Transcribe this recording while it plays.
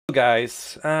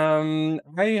Guys, I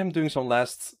am doing some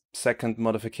last second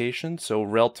modification, so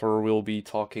Reltor will be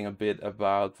talking a bit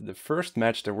about the first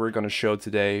match that we're going to show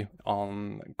today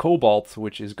on Cobalt,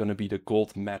 which is going to be the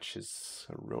gold matches.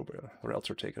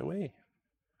 Reltor, take it away.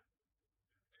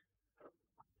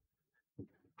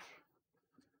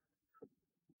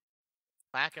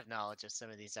 Lack of knowledge of some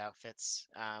of these outfits.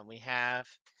 We have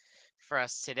for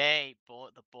us today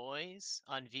the BOIS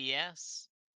on VS,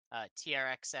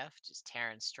 TRXF, just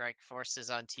Terran Strike Forces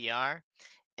on TR,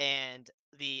 and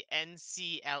the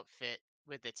NC outfit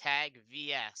with the tag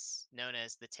VS, known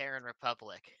as the Terran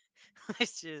Republic,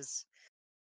 which is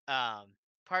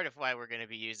part of why we're going to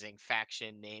be using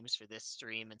faction names for this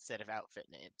stream instead of outfit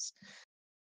names.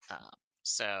 Um,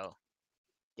 so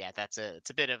yeah, it's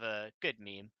a bit of a good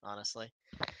meme, honestly.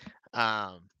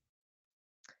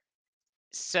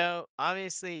 So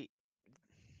obviously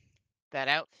that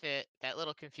outfit, that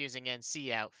little confusing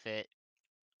NC outfit,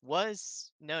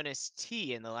 was known as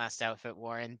T in the last outfit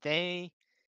war, and they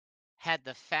had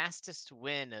the fastest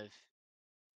win of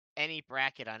any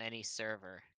bracket on any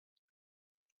server.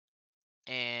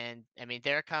 And I mean,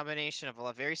 they're a combination of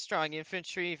a very strong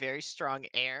infantry, very strong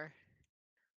air,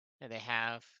 and they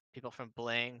have people from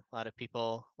Bling, a lot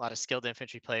of skilled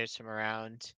infantry players from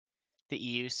around the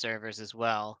EU servers as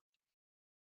well.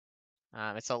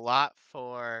 It's a lot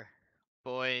for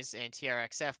BOIS and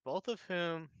TRXF, both of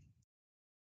whom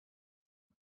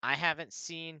I haven't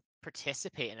seen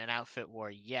participate in an outfit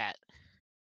war yet.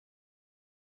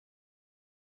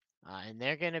 And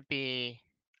they're going to be,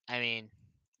 I mean,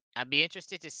 I'd be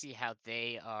interested to see how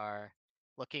they are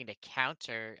looking to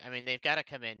counter. I mean, they've got to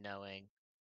come in knowing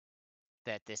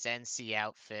that this NC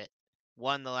outfit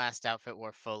won the last outfit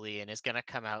war fully and is going to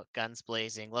come out guns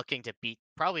blazing,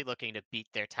 probably looking to beat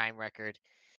their time record,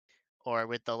 or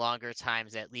with the longer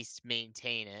times, at least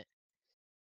maintain it.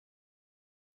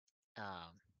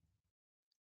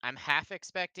 I'm half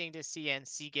expecting to see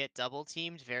NC get double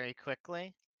teamed very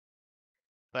quickly,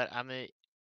 but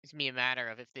it's me a matter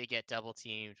of if they get double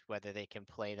teamed, whether they can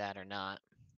play that or not.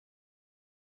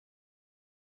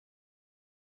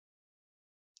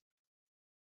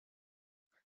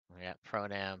 We got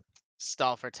Pronam.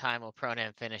 Stall for time while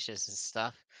Pronam finishes his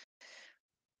stuff.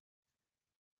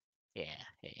 Yeah.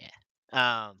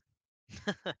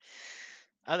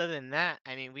 Other than that,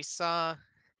 I mean, we saw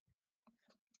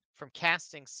from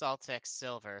casting Saltec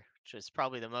Silver, which was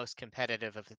probably the most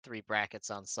competitive of the three brackets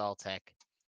on Saltec.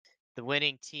 The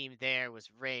winning team there was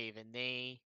Rave, and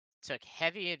they took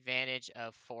heavy advantage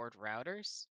of forward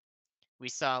routers. We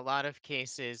saw a lot of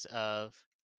cases of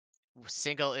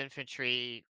single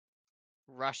infantry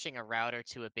rushing a router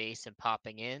to a base and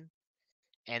popping in,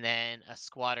 and then a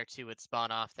squad or two would spawn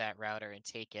off that router and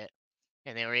take it.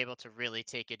 And they were able to really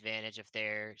take advantage of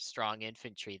their strong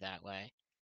infantry that way.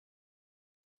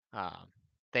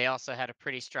 They also had a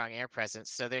pretty strong air presence,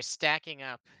 so they're stacking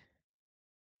up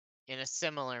in a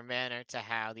similar manner to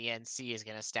how the NC is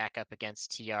going to stack up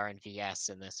against TR and VS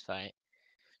in this fight.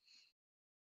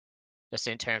 Just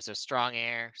in terms of strong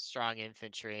air, strong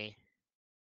infantry,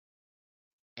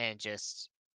 and just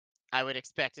I would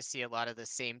expect to see a lot of the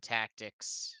same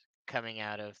tactics coming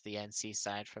out of the NC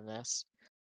side from this.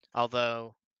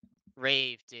 Although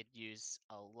Rave did use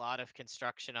a lot of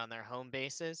construction on their home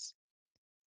bases.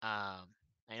 I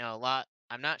know a lot.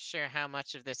 I'm not sure how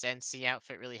much of this NC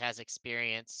outfit really has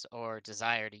experience or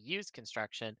desire to use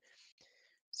construction,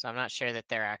 so I'm not sure that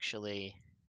they're actually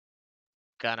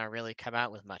gonna really come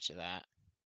out with much of that.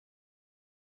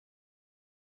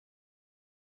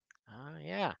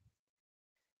 Yeah.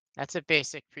 That's a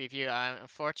basic preview. I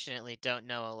unfortunately don't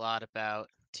know a lot about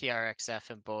TRXF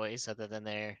and BOIS other than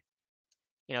their,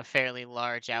 fairly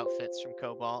large outfits from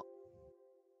Cobalt.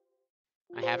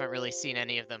 I haven't really seen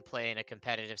any of them play in a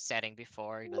competitive setting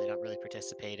before. They don't really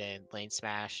participate in lane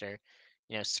smash or,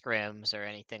 scrims or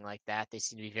anything like that. They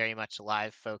seem to be very much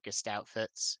live focused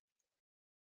outfits.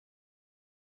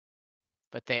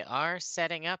 But they are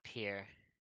setting up here.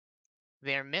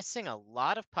 They're missing a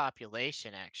lot of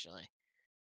population, actually.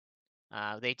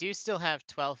 They do still have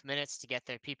 12 minutes to get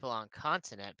their people on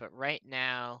continent, but right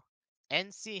now,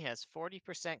 NC has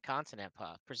 40% continent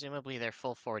pop, presumably their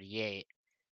full 48.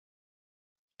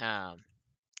 And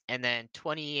then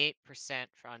 28%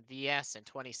 on VS and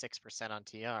 26% on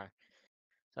TR.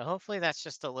 So hopefully that's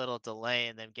just a little delay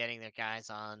in them getting their guys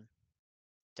on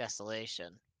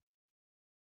Desolation.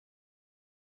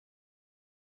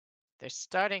 They're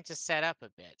starting to set up a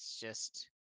bit. It's just...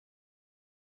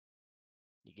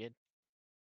 You good?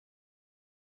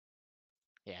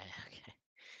 Yeah, okay.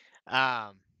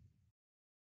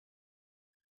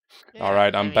 All Yeah,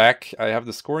 right, I I'm mean, back. I have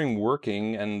the scoring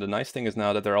working, and the nice thing is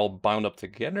now that they're all bound up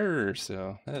together,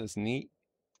 so that is neat.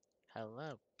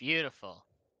 hello, beautiful.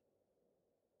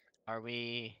 Are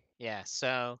we? Yeah,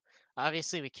 so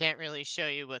obviously we can't really show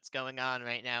you what's going on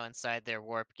right now inside their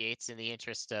warp gates in the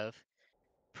interest of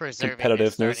preserving their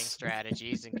starting Competitiveness.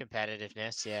 strategies and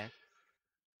competitiveness. Yeah.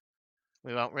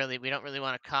 We don't really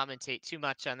want to commentate too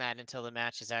much on that until the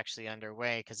match is actually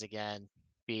underway, because again,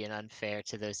 being unfair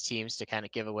to those teams to kind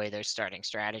of give away their starting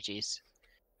strategies.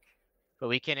 But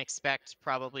we can expect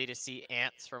probably to see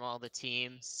ants from all the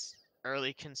teams.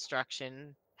 Early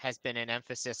construction has been an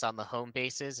emphasis on the home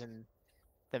bases in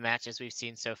the matches we've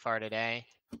seen so far today.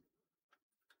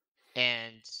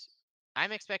 And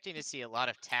I'm expecting to see a lot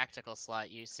of tactical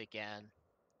slot use again.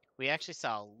 We actually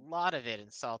saw a lot of it in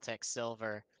Saltex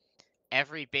Silver.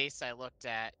 Every base I looked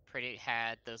at pretty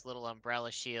had those little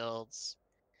umbrella shields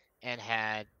and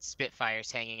had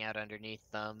Spitfires hanging out underneath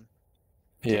them.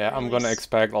 Didn't Yeah, I'm really. gonna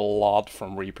expect a lot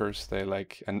from Reapers. They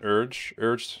like an Urge,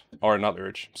 or not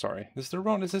Urge. Sorry, this is the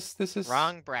wrong.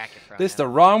 Wrong bracket This pronoun. the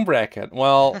wrong bracket.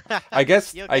 Well, I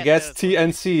guess You'll I get guess those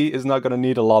later. TNC is not gonna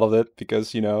need a lot of it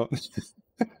because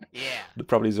Yeah. they'll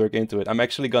probably zerg into it. I'm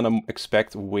actually gonna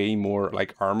expect way more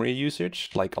like armory usage,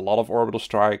 like a lot of orbital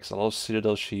strikes, a lot of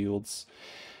citadel shields.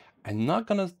 I'm not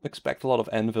gonna expect a lot of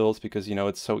anvils because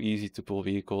it's so easy to pull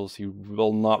vehicles. You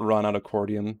will not run out of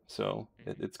cordium, so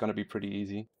it's gonna be pretty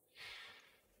easy.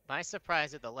 My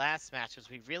surprise at the last match was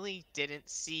we really didn't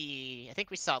see. I think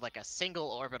we saw like a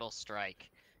single orbital strike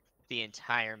the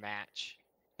entire match.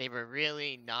 They were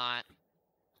really not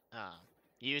uh,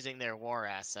 using their war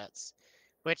assets,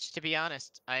 which, to be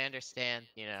honest, I understand.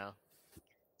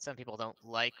 Some people don't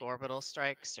like orbital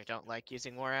strikes or don't like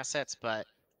using war assets, but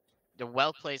the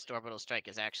well-placed orbital strike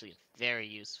is actually a very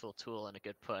useful tool and a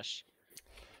good push.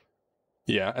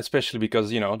 Yeah, especially because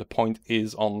the point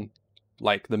is on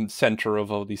like the center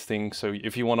of all these things. So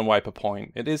if you want to wipe a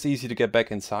point, it is easy to get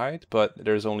back inside, but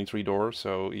there's only 3 doors,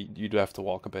 so you do have to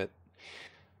walk a bit.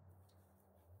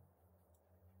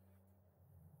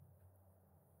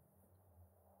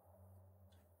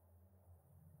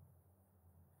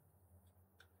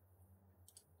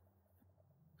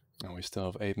 And we still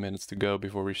have 8 minutes to go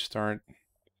before we start.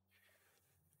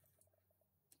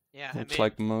 Yeah, I Looks mean,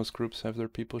 like most groups have their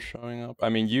people showing up. I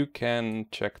mean, you can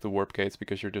check the warp gates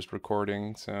because you're just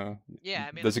recording, so yeah,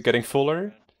 I mean, I'm does it getting taking a look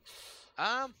fuller?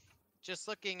 at. Just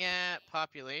looking at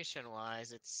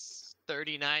population-wise, it's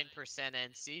 39%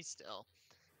 NC still.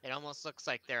 It almost looks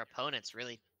like their opponents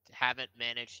really haven't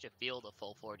managed to field a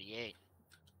full 48,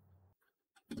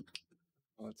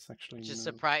 Well, let's actually which is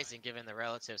move. surprising given the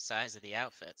relative size of the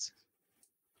outfits.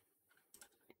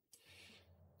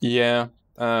 Yeah,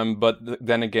 but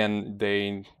then again,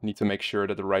 they need to make sure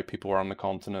that the right people are on the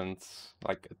continent.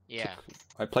 Like Yeah.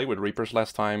 I played with Reapers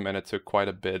last time, and it took quite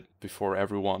a bit before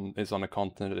everyone is on the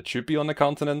continent that should be on the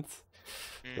continent.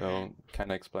 Mm-hmm. So kind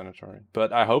of explanatory.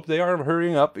 But I hope they are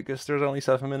hurrying up because there's only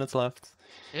 7 minutes left.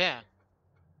 Yeah.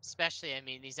 Especially, I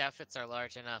mean, these outfits are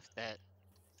large enough that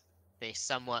they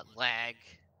somewhat lag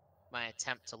my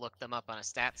attempt to look them up on a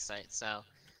stats site, so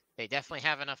they definitely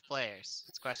have enough players.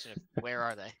 It's a question of where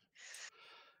are they?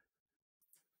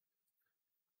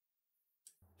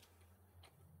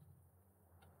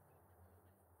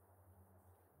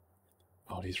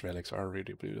 Oh, these relics are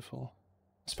really beautiful.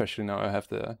 Especially now I have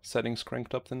the settings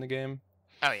cranked up in the game.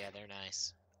 Oh yeah, they're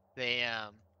nice.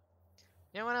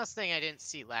 One else thing I didn't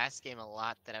see last game a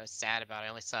lot that I was sad about, I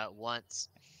only saw it once,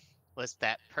 was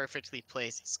that perfectly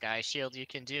placed sky shield you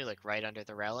can do, like right under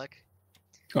the relic.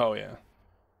 Oh yeah.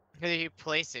 If you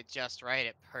place it just right,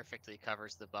 it perfectly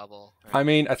covers the bubble or I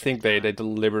mean, I the think they dome.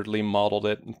 deliberately modeled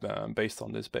it based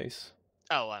on this base.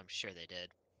 Oh, I'm sure they did.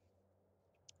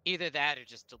 Either that or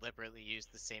just deliberately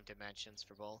used the same dimensions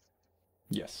for both.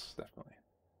 Yes, definitely.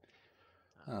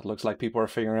 It looks like people are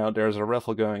figuring out there's a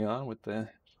raffle going on with the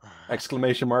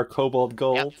exclamation mark Cobalt Yep.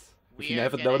 Gold. If We you are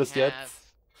haven't gonna noticed yet. have,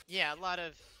 yeah, a lot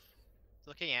of,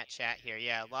 looking at chat here,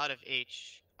 yeah, a lot of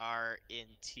H, R, in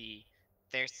T.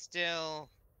 They're still,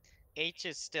 H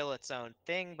is still its own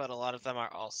thing, but a lot of them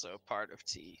are also part of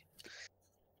T,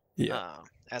 Yeah.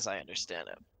 as I understand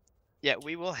it. Yeah,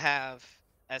 we will have,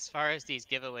 as far as these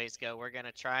giveaways go, we're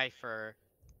gonna try for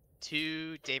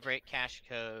 2 Daybreak cash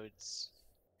codes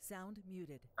Sound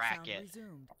muted. Sound bracket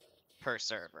resumed. per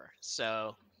server.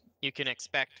 So you can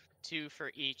expect 2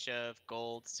 for each of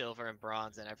gold, silver, and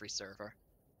bronze in every server.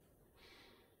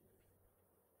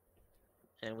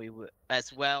 And we would,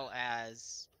 as well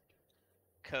as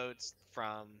codes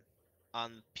from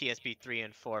on PSP 3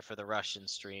 and 4 for the Russian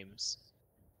streams,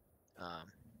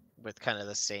 with kind of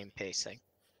the same pacing.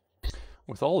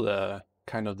 With all the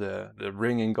kind of the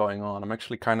ringing going on. I'm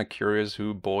actually kind of curious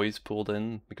who BOIS pulled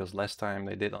in, because last time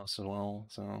they did us as well.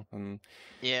 So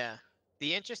Yeah.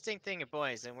 The interesting thing at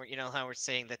boys, and you know how we're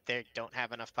saying that they don't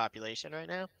have enough population right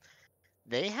now?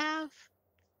 They have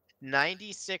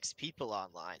 96 people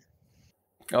online.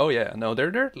 oh yeah, no,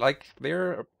 they're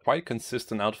a quite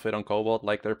consistent outfit on Cobalt.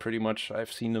 Like they're pretty much,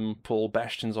 I've seen them pull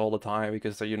Bastions all the time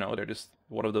because they're just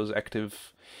one of those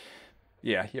active.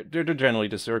 Yeah, they're generally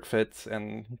the Zerg fit,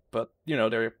 but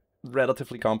they're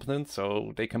relatively competent,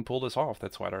 so they can pull this off.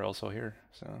 That's why they're also here.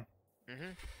 So.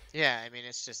 Yeah, I mean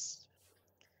it's just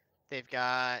they've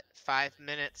got 5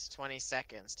 minutes 20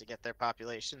 seconds to get their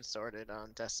population sorted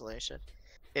on Desolation.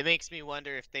 It makes me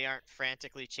wonder if they aren't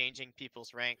frantically changing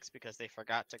people's ranks because they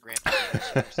forgot to grant a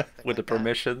permission or something With the like that.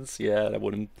 permissions, yeah, that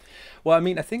wouldn't. Well, I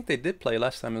mean, I think they did play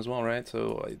last time as well, right?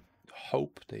 So I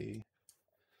hope You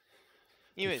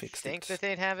they would fixed think it. that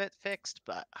they'd have it fixed,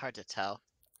 but hard to tell.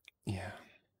 Yeah.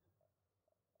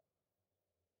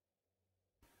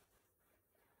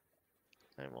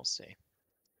 And we'll see.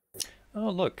 Oh,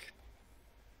 look.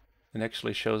 It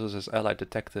actually shows us as ally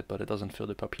detected, but it doesn't fill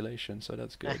the population, so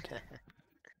that's good.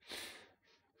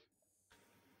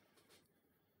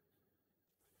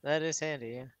 That is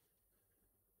handy, yeah.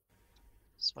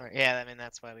 Smart. Yeah, I mean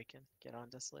that's why we can get on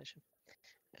Desolation.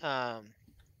 Yeah,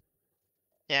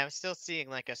 I'm still seeing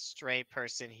like a stray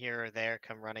person here or there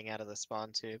come running out of the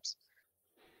spawn tubes.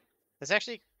 There's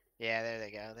actually, yeah, there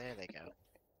they go. There they go.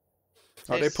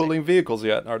 Are they There's pulling vehicles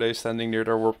yet? Are they standing near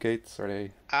their warp gates? Are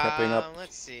they capping up?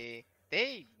 Let's see.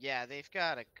 They've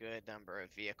got a good number of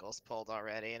vehicles pulled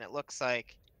already, and it looks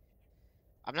like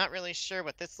I'm not really sure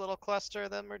what this little cluster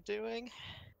of them are doing,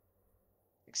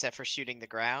 except for shooting the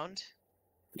ground.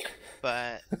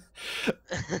 But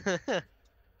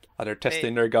Are they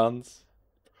testing their guns?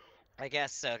 I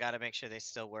guess so. Got to make sure they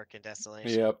still work in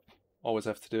Desolation. Yep. Always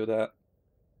have to do that.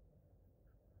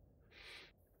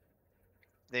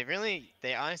 They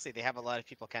honestly, they have a lot of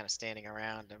people kind of standing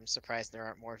around. I'm surprised there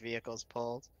aren't more vehicles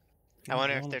pulled. I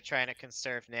wonder if they're trying to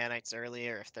conserve nanites early,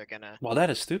 or if they're gonna. Well, that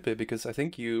is stupid because I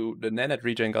think the nanite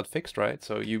regen got fixed, right?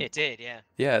 So It did, yeah.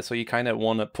 Yeah, so you kind of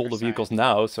want to pull the vehicles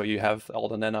now, so you have all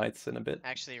the nanites in a bit.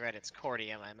 Actually, right, it's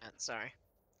cordium. I meant, sorry.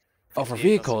 Oh, for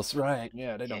vehicles, right?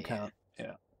 Yeah, they don't count.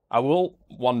 Yeah. I will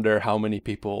wonder how many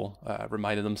people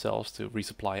reminded themselves to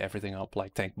resupply everything up,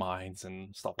 like tank mines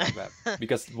and stuff like that.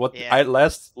 Because I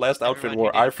last outfit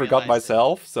war, I forgot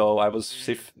myself, so I was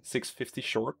 650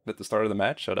 short at the start of the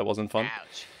match, so that wasn't fun.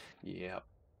 Ouch. Yeah.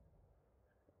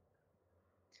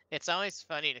 It's always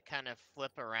funny to kind of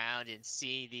flip around and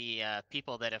see the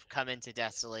people that have come into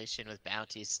Desolation with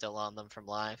bounties still on them from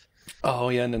live. Oh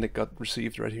yeah, and then it got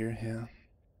received right here. Yeah.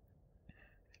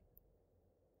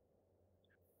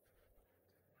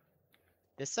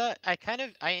 This I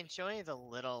enjoy the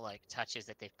little like touches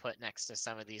that they've put next to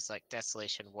some of these like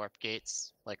Desolation warp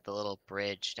gates, like the little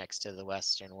bridge next to the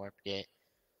western warp gate.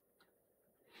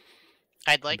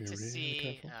 I'd like to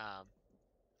see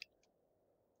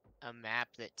a map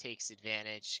that takes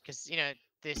advantage, because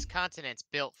this continent's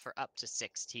built for up to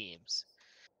 6 teams.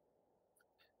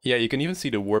 Yeah, you can even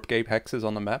see the warp gate hexes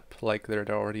on the map, like they're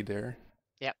already there.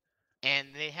 Yep, and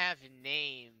they have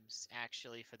names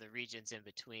actually for the regions in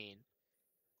between.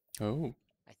 Oh.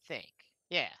 I think.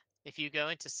 Yeah. If you go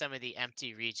into some of the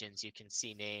empty regions, you can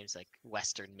see names like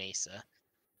Western Mesa.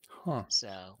 Huh.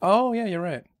 So. Oh, yeah, you're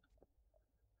right.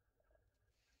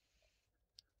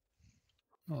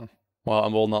 Oh. Well, I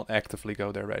will not actively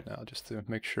go there right now, just to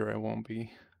make sure I won't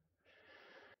be.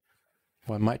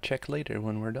 Well, I might check later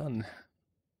when we're done.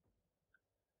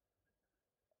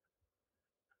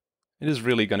 It is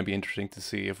really going to be interesting to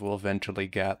see if we'll eventually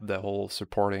get the whole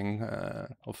supporting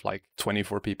of like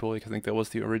 24 people. I think that was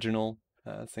the original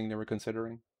thing they were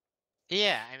considering.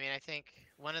 Yeah, I mean, I think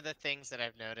one of the things that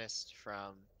I've noticed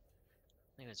from,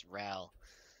 I think it was Rel,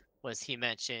 was he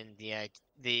mentioned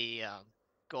the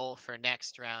goal for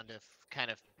next round of kind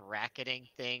of bracketing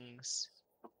things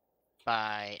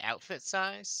by outfit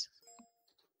size.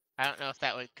 I don't know if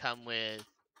that would come with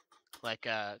like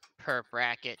a per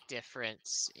bracket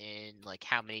difference in like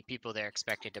how many people they're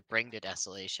expected to bring to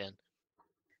Desolation.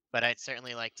 But I'd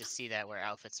certainly like to see that where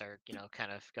outfits are,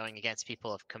 kind of going against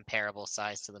people of comparable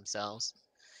size to themselves.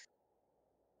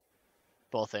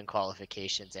 Both in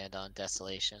qualifications and on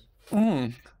Desolation.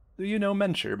 Do you know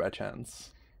Mencher by chance?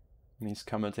 And he's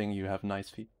commenting you have nice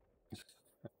feet.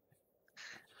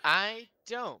 I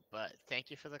don't, but thank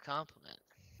you for the compliment.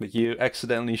 But you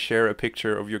accidentally share a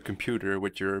picture of your computer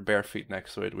with your bare feet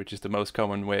next to it, which is the most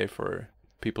common way for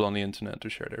people on the internet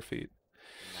to share their feet.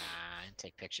 Nah, I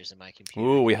take pictures of my computer.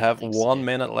 Ooh, we have 1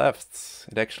 minute left.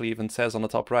 It actually even says on the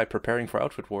top right, preparing for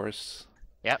outfit wars.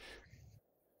 Yep.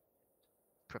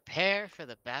 Prepare for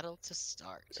the battle to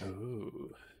start.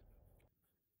 Ooh.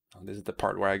 Oh, this is the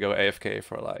part where I go AFK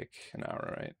for like an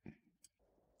hour, right?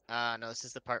 No, this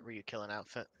is the part where you kill an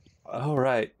outfit. Oh,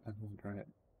 right. Right.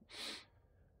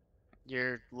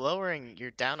 You're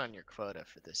down on your quota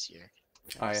for this year.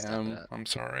 I Step it am. up. I'm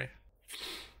sorry.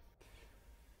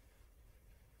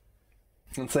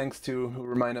 And thanks to who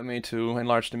reminded me to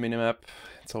enlarge the minimap.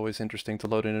 It's always interesting to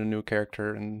load in a new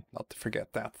character and not to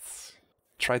forget that.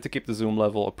 Try to keep the zoom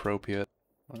level appropriate.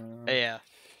 Yeah.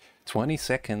 20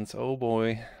 seconds, oh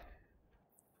boy.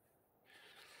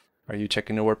 Are you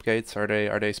checking the warp gates? Are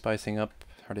they spicing up?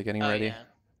 Are they getting ready? Yeah.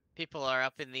 People are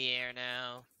up in the air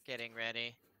now, getting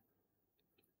ready.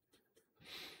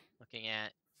 Looking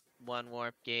at one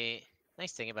warp gate.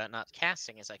 Nice thing about not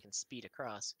casting is I can speed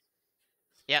across.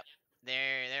 Yep,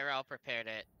 they're all prepared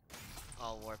at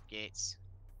all warp gates.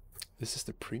 This is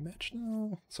the pre-match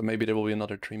now? So maybe there will be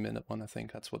another 3-minute one, I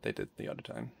think. That's what they did the other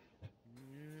time.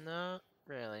 Not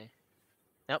really.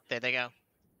 Nope, there they go.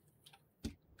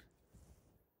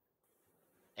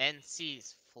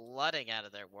 NC's flooding out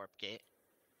of their warp gate.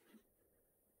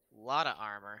 A lot of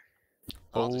armor.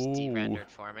 All just de-rendered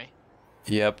for me.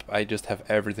 Yep, I just have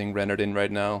everything rendered in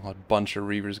right now. A bunch of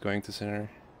Reavers going to center.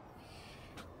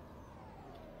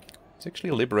 It's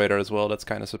actually a Liberator as well, that's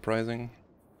kind of surprising.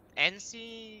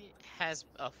 NC has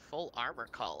a full armor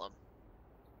column.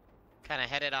 Kind of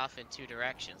headed off in two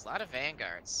directions. A lot of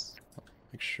Vanguards.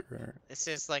 Make sure. This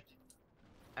is like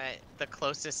the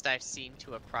closest I've seen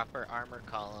to a proper armor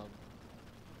column.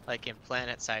 Like in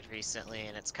PlanetSide recently,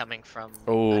 and it's coming from...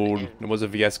 Oh, there was a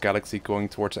VS Galaxy going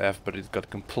towards F, but it got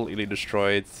completely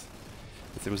destroyed.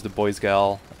 It was the BOIS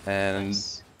gal, and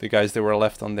Nice. the guys that were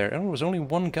left on there. Oh, there was only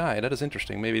one guy, that is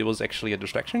interesting. Maybe it was actually a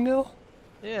distraction gal?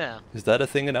 Yeah. Is that a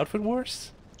thing in Outfit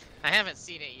Wars? I haven't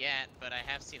seen it yet, but I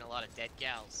have seen a lot of dead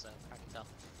gals, so hard to tell.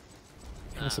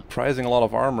 It was surprising a lot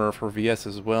of armor for VS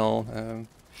as well.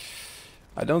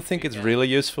 I don't think it's really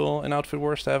useful in Outfit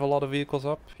Wars to have a lot of vehicles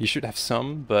up. You should have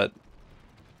some, but...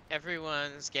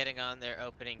 Everyone's getting on their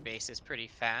opening bases pretty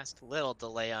fast. Little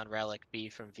delay on Relic B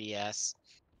from VS.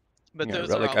 But yeah, those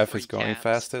Relic are all F is going caps,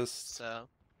 fastest. So,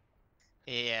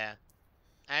 yeah.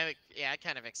 I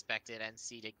kind of expected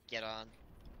NC to get on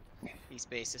these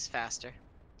bases faster.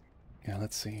 Yeah,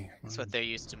 let's see. That's what they're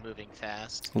used to, moving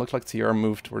fast. It looked like TR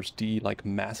moved towards D like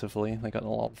massively. They got a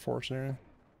lot of force there.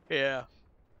 Yeah.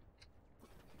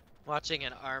 Watching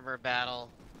an armor battle.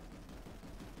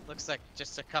 Looks like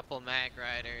just a couple mag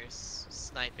riders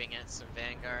sniping at some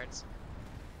vanguards.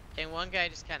 And one guy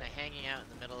just kind of hanging out in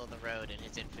the middle of the road in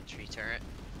his infantry turret.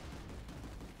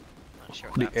 Not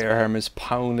sure what The that's air about. harm is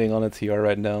pounding on a TR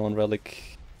right now on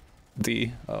Relic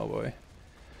D. Oh boy.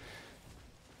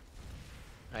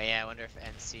 Oh yeah, I wonder if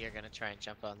NC are gonna try and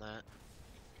jump on that.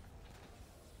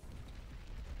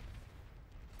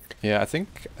 Yeah, I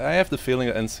think I have the feeling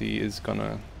that NC is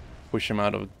gonna push him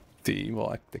out of D.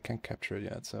 Well, they can't capture it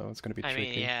yet, so it's gonna be tricky. I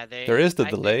mean, yeah, there is the I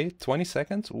delay, think, 20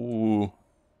 seconds. Ooh.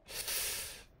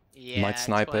 yeah, Might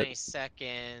snipe 20 it.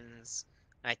 seconds.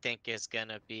 I think is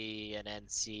gonna be an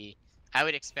NC. I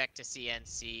would expect to see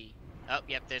NC. Oh,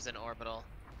 yep, there's an orbital.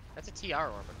 That's a TR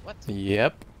orbital. What?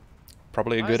 Yep.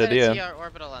 Probably a Why good is that idea. a TR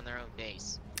orbital on their own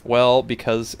base? Well,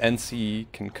 because NC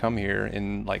can come here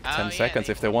in like 10 yeah, seconds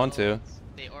if they want to.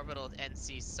 They orbitalled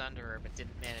NC's Sunderer, but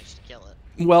didn't manage to kill it.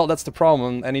 Well, that's the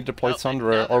problem. Any deployed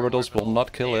Sunderer another orbitals will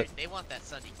not kill it. They want that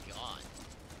Sunday gone.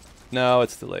 No,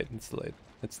 it's delayed. It's delayed.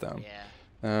 It's down.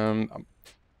 Yeah.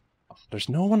 There's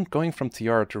no one going from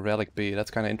TR to Relic B.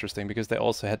 That's kind of interesting because they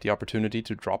also had the opportunity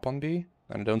to drop on B,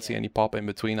 and I don't see any pop in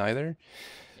between either.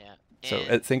 Yeah. So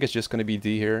I think it's just going to be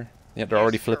D here. Yeah, they're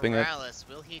already flipping it.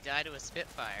 Will he die to a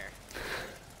Spitfire?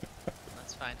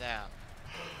 Let's find out.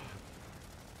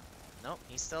 Nope,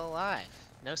 he's still alive.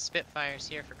 No Spitfires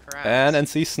here for Corrales. And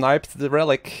NC sniped the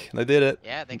Relic. They did it.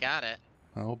 Yeah, they got it.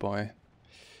 Oh boy.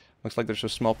 Looks like there's a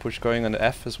small push going on the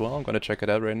F as well. I'm going to check it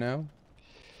out right now.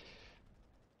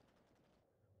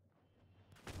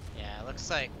 Yeah, it looks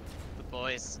like the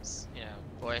boys,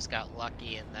 boys got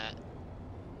lucky in that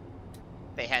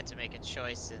they had to make a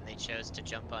choice and they chose to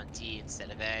jump on D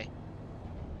instead of A.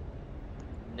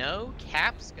 No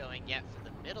caps going yet for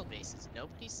the middle bases.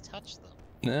 Nobody's touched them.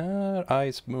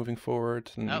 I's moving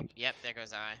forward. Oh, yep, there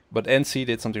goes I. But NC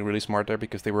did something really smart there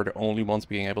because they were the only ones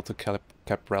being able to cap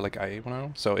Relic I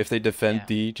now. So if they defend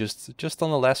D just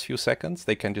on the last few seconds,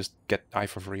 they can just get I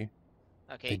for free.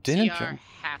 Okay, didn't TR jump.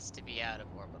 has to be out of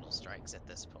orbital strikes at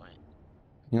this point.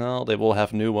 You know, they will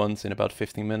have new ones in about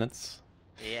 15 minutes.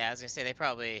 Yeah, I was gonna say they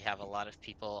probably have a lot of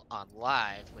people on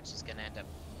live, which is gonna end up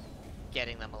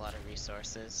getting them a lot of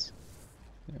resources.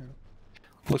 Yeah.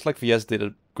 Looks like VS did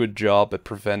a good job at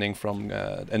preventing from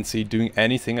NC doing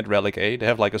anything at Relic A. They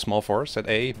have like a small force at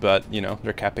A, but you know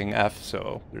they're capping F,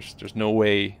 so there's no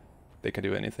way they can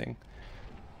do anything.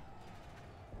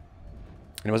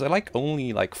 And it was like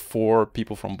only like 4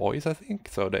 people from BOIS, I think.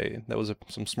 So that was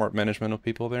some smart management of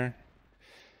people there.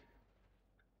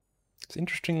 It's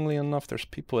interestingly enough, there's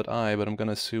people at I, but I'm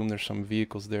gonna assume there's some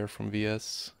vehicles there from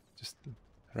VS, just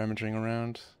rummaging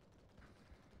around.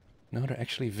 No, they're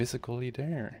actually physically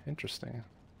there. Interesting.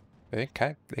 They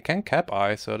can cap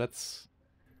I, so that's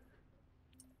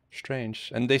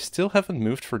strange. And they still haven't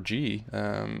moved for G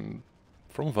from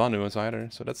Vanuatu either,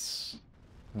 so that's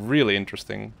really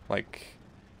interesting. Like,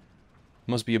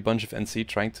 must be a bunch of NC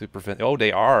trying to prevent... Oh,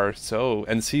 they are! So,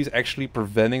 NC's actually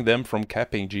preventing them from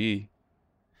capping G.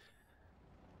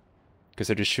 Because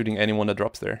they're just shooting anyone that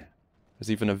drops there. There's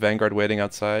even a Vanguard waiting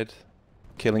outside,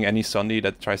 killing any Sunday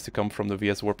that tries to come from the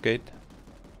VS Warp Gate.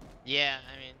 Yeah,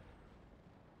 I mean,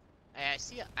 I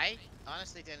see. I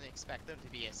honestly didn't expect them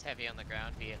to be as heavy on the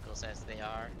ground vehicles as they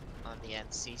are on the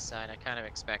NC side. I kind of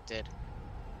expected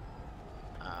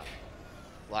a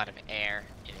lot of air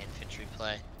in infantry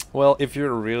play. Well, if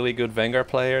you're a really good Vanguard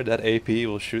player, that AP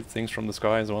will shoot things from the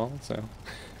sky as well, so...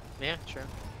 Yeah, true.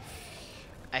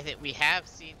 I think we have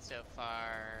seen so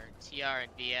far TR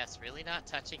and VS really not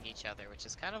touching each other, which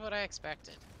is kind of what I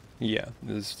expected. Yeah,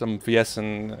 there's some VS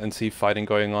and NC fighting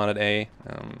going on at A,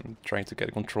 trying to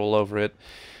get control over it.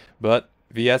 But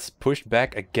VS pushed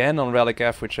back again on Relic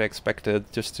F, which I expected,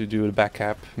 just to do the back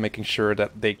cap, making sure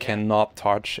that they cannot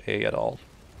touch A at all.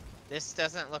 This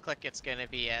doesn't look like it's going to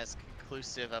be as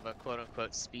conclusive of a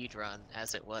quote-unquote speed run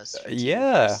as it was for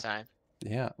yeah. first time.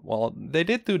 Yeah, well, they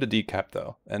did do the decap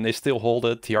though, and they still hold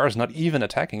it. TR is not even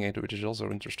attacking it, which is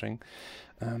also interesting.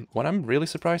 What I'm really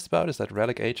surprised about is that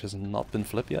Relic H has not been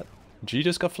flipped yet. G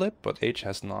just got flipped, but H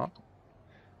has not.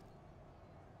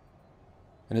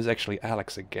 And it's actually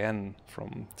Alex again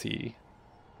from T.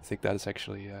 I think that is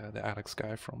actually the Alex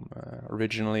guy from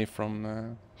originally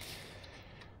from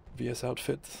VS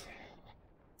Outfit.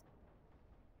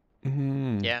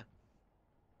 Yeah.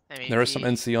 I mean, there is some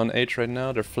NC on H right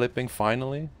now. They're flipping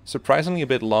finally. Surprisingly a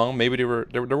bit long. Maybe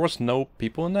there was no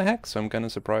people in the hex, so I'm kind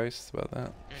of surprised about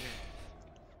that.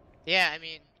 Yeah, I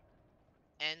mean,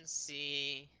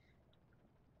 NC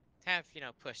have, you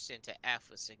know, pushed into F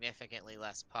with significantly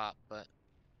less pop, but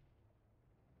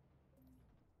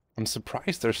I'm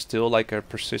surprised there's still like a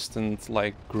persistent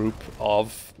like group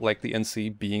of like the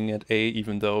NC being at A,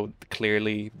 even though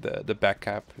clearly the back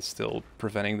cap is still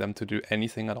preventing them to do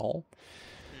anything at all.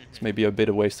 It's maybe a bit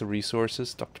of waste of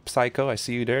resources. Dr. Psycho, I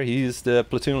see you there. He's the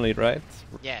platoon lead, right?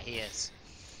 Yeah, he is.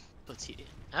 Platoon.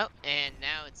 Oh, and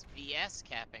now it's VS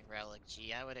capping Relic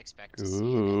G. I would expect to see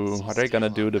an NC are they gonna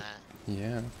steal do on the... that.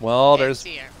 Yeah, well, there's...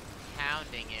 NC are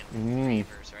pounding it with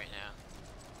Reavers right now.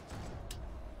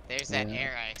 There's that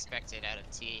air I expected out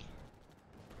of T.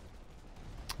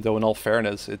 Though in all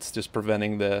fairness, it's just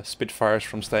preventing the Spitfires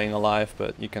from staying alive,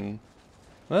 but you can...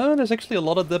 Well, there's actually a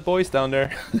lot of dead boys down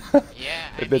there. Yeah,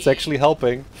 if it's actually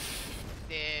helping.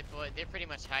 They're pretty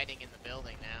much hiding in the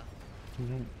building now.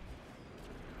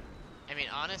 I mean,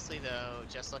 honestly though,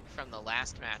 just look from the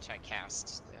last match I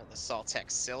cast, the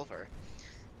Saltex Silver.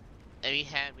 We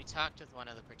talked with one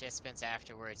of the participants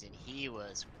afterwards, and he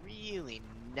was really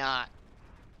not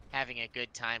having a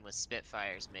good time with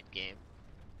Spitfires mid-game.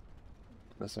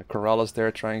 There's a Corrales there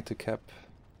trying to cap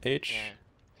H. Yeah.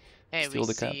 Hey, Steal we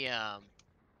the cap. see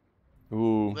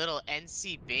Ooh. little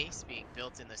NC base being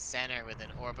built in the center with an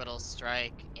orbital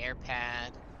strike, air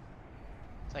pad.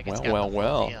 It's like it's got the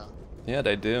full deal. Yeah,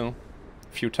 they do.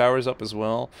 A few towers up as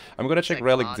well. I'm gonna check like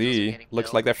Relic modules D. getting Looks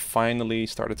built. like they finally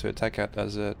started to attack it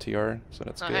as a TR, so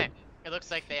that's good. Hey, it looks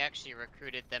like they actually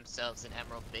recruited themselves an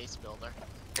Emerald base builder.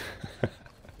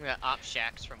 We got op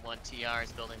shacks from 1TR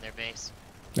is building their base.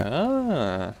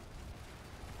 Ah.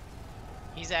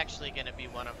 He's actually going to be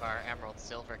one of our Emerald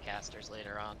Silver casters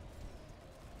later on.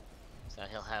 So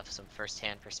he'll have some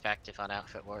first-hand perspective on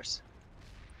Outfit Wars.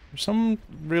 There's some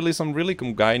really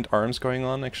combined arms going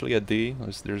on actually at D.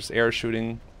 There's air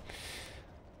shooting.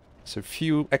 There's a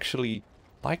few actually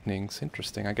lightnings.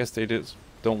 Interesting. I guess they just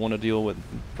don't want to deal with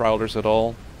prowlers at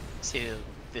all.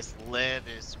 This Liv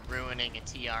is ruining a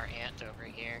TR ant over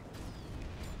here.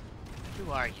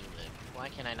 Who are you, Liv? Why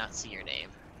can I not see your name?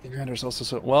 Yeah, there's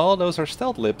also well, those are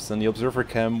stealth lips, and the observer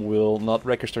cam will not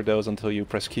register those until you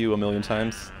press Q a million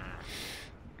times.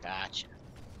 Gotcha.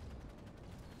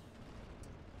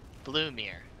 Blue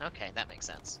mirror. Okay, that makes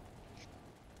sense.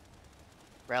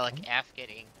 Relic F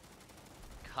getting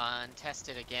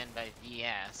contested again by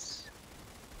VS.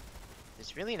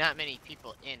 There's really not many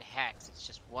people in Hex. It's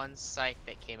just one site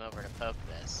that came over to poke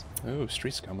this. Ooh,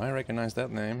 Street Scum, I recognize that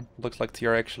name. Looks like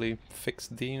TR actually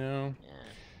fixed D now. Yeah.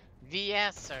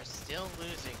 VS are still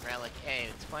losing Relic A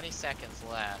with 20 seconds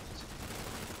left.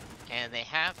 And they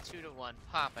have 2-to-1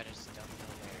 pop, I just don't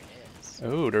know where it is.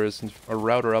 Oh, there is a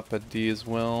router up at D as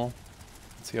well.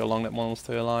 Let's see how long that one will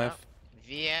stay alive. Oh,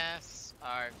 VS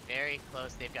are very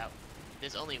close.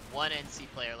 There's only one NC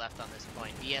player left on this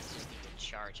point. VS just need to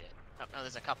charge it. Oh, no,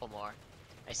 there's a couple more.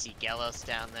 I see Gelos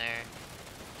down there.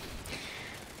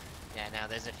 Yeah, now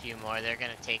there's a few more. They're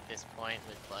gonna take this point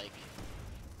with like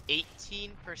 18%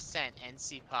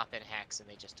 NC pop in Hex, and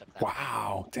they just took that.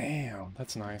 Wow, damn,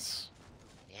 that's nice.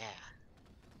 Yeah.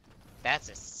 That's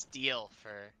a steal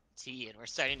for T, and we're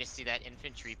starting to see that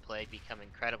infantry play become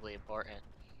incredibly important.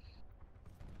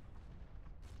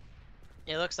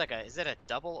 It looks like is it a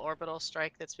double orbital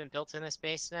strike that's been built in this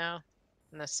base now?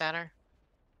 In the center?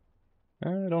 I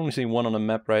only see one on the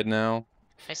map right now.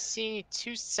 I see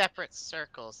two separate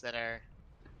circles that are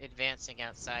advancing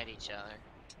outside each other.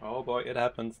 Oh boy, it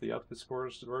happens. The output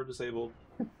scores were disabled.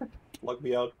 Log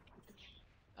me out.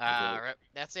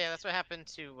 That's what happened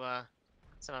to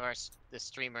some of the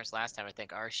streamers last time. I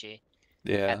think Archie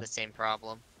Yeah. had the same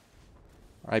problem.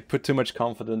 I put too much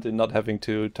confidence in not having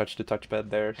to touch the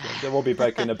touchpad there. So they will be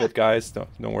back in a bit, guys.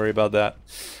 Don't worry about that.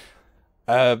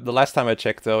 The last time I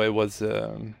checked, though, it was...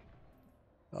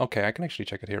 Okay, I can actually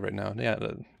check it here right now. Yeah,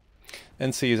 the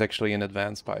NC is actually in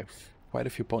advance by quite a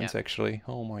few points, actually.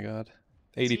 Oh my god.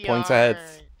 80 points ahead.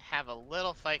 Have a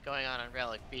little fight going on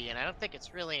Relic B, and I don't think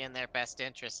it's really in their best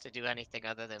interest to do anything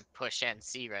other than push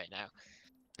NC right now.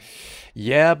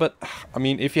 Yeah, but I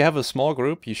mean, if you have a small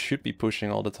group, you should be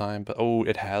pushing all the time. But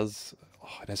it has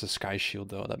a sky shield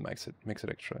though. That makes it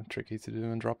extra tricky to do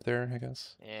and drop there, I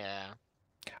guess. Yeah.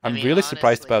 I'm really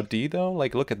surprised about D though.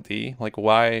 Like, look at D. Like,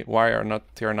 why are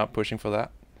they not pushing for that?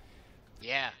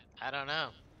 Yeah, I don't know.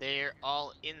 They're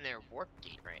all in their warp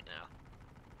gate right now.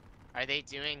 Are they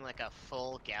doing like a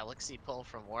full galaxy pull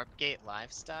from warp gate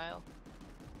live style?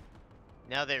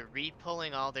 No, they're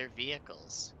re-pulling all their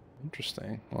vehicles.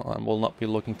 Interesting. Well, I will not be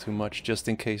looking too much, just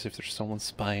in case if there's someone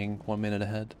spying 1 minute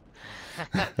ahead.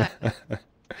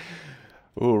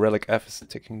 Ooh, Relic F is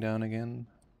ticking down again.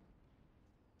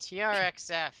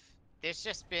 TRXF, there's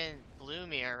just been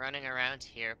Bloomier running around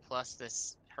here, plus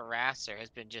this harasser has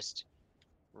been just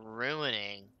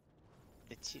ruining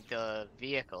the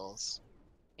vehicles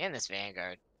and this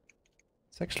Vanguard.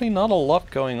 There's actually not a lot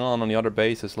going on the other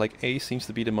bases. Like, A seems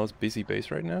to be the most busy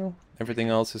base right now. Everything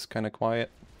else is kind of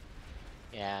quiet.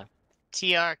 Yeah.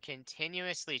 TR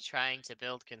continuously trying to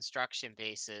build construction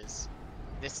bases.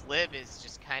 This Lib is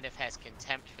just kind of has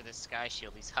contempt for the sky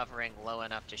shield. He's hovering low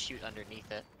enough to shoot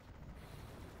underneath it.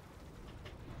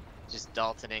 Just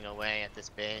Daltoning away at this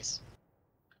base.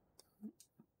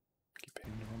 Keep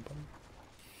hitting the wrong button.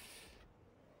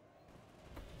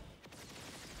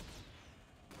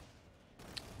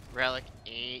 Relic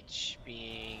H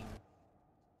being...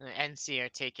 NC are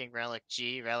taking Relic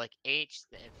G. Relic H,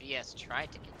 the VS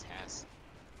tried to contest.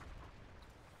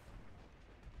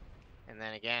 And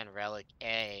then again, Relic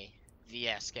A,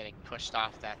 VS getting pushed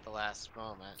off at the last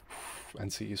moment.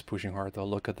 NC is pushing hard though.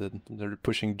 Look at they're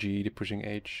pushing G, they're pushing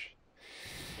H.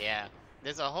 Yeah,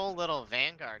 there's a whole little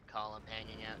Vanguard column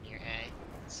hanging out near A.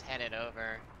 It's headed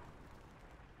over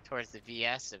towards the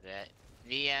VS a bit.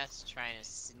 VS trying to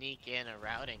sneak in a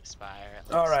routing spire.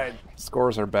 Alright,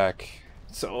 scores are back.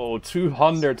 So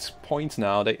 200 points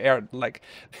now. They are like,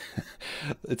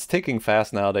 it's ticking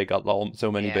fast now. They got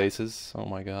so many bases. Oh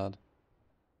my god.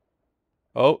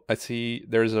 Oh, I see.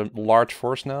 There's a large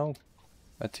force now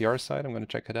at TR side. I'm gonna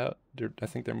check it out. I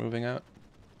think they're moving out.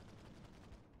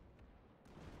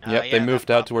 Yep, they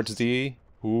moved out towards D.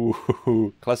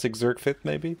 Ooh, classic Zerg fit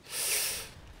maybe.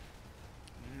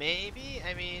 Maybe.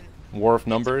 I mean, war of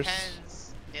numbers.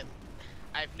 Depends.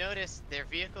 I've noticed their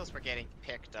vehicles were getting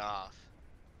picked off.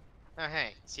 Oh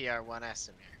hey, TR1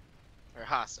 Esamir. Or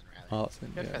Hassan, rather.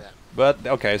 Hassan, Good yeah. for them. But,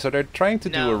 okay, so they're trying to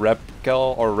do a rep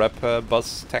gal or rep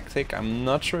bus tactic. I'm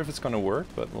not sure if it's gonna work,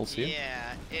 but we'll see.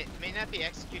 Yeah, it may not be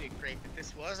executed great, but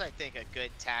this was, I think, a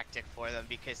good tactic for them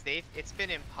because it's been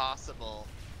impossible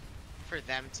for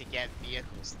them to get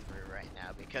vehicles through right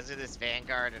now because of this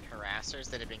Vanguard and harassers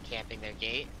that have been camping their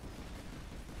gate.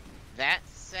 That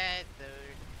said,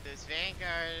 those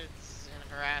Vanguards and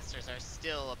harassers are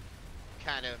still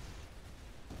kind of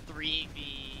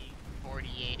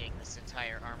 3v48ing this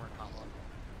entire armor column.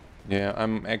 Yeah,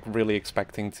 I'm really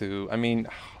expecting to. I mean,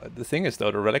 the thing is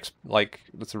though, the relics like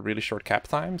it's a really short cap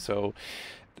time, so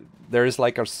there is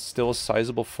like a still a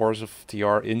sizable force of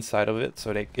TR inside of it.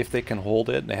 So if they can hold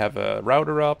it, they have a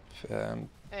router up.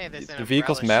 Hey, there's an The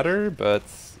vehicles umbrella matter, shield. but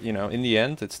you know, in the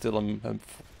end, it's still a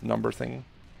number thing.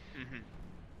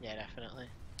 Yeah, definitely.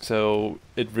 So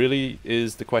it really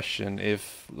is the question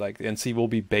if like the NC will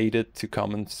be baited to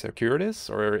come and secure this,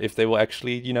 or if they will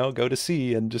actually, you know, go to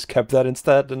C and just cap that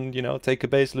instead and, you know, take a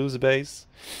base, lose a base.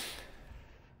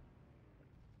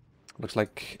 Looks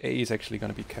like A is actually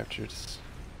going to be captured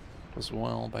as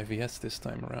well by VS this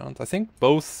time around. I think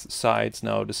both sides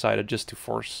now decided just to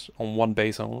force on one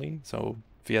base only. So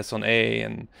VS on A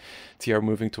and TR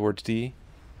moving towards D.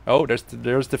 Oh, there's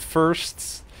the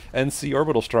first NC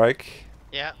orbital strike.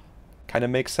 Yeah. Kind of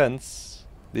makes sense.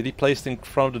 Did he place it in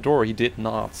front of the door? He did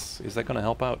not. Is that going to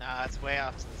help out? No, it's way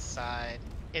off to the side.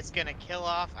 It's gonna kill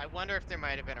off. I wonder if there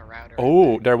might have been a router.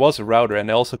 Oh, there was a router, and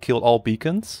they also killed all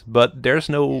beacons. But there's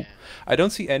no... Yeah. I don't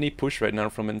see any push right now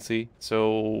from NC.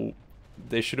 So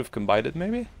they should have combined it,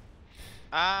 maybe?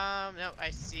 No, I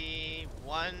see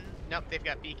one. Nope, they've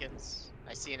got beacons.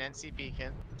 I see an NC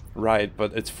beacon. Right,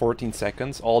 but it's 14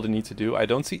 seconds, all they need to do. I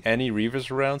don't see any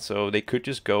Reavers around, so they could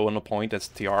just go on a point that's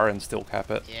TR and still cap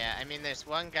it. Yeah, I mean, there's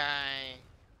one guy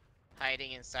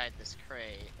hiding inside this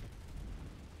crate.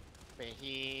 But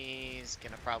he's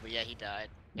gonna probably... Yeah, he died.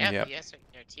 Yeah, Yep. yes,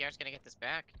 TR's gonna get this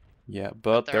back. Yeah,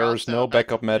 but they're there's also no about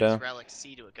backup to lose meta. Relic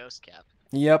C to a ghost cap.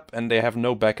 Yep, and they have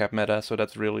no backup meta, so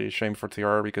that's really a shame for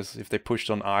TR, because if they pushed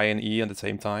on I and E at the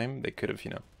same time, they could have,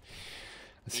 you know...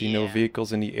 I see no Yeah.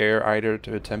 vehicles in the air either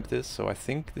to attempt this, so I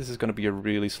think this is going to be a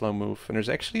really slow move. And there's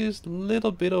actually a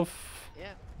little bit of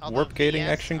Yeah. warp gating VS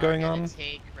action are going gonna on.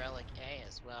 Take Relic A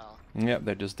as well. Yeah,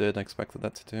 they just did. I expected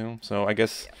that too. So I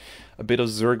guess Yeah. a bit of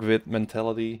Zergvit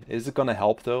mentality. Is it going to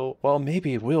help though? Well,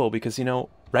 maybe it will, because, you know,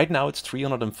 right now it's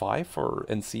 305 for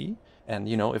NC. And,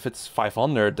 you know, if it's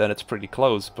 500, then it's pretty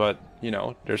close. But, you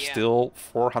know, there's Yeah. still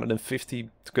 450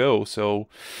 to go, so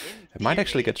In it might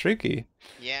actually theory, get tricky.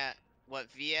 Yeah, what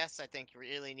VS I think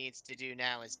really needs to do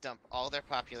now is dump all their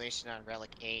population on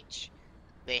Relic H.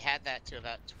 They had that to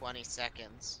about 20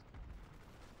 seconds.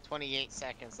 28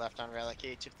 seconds left on Relic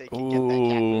H if they can get that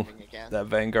cap Ooh, moving again. that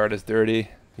Vanguard is dirty.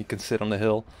 He can sit on the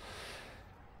hill.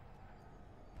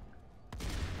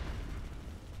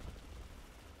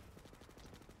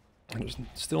 And there's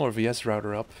still a VS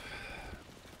router up.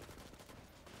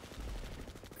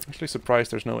 Actually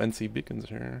surprised there's no NC beacons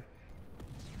here.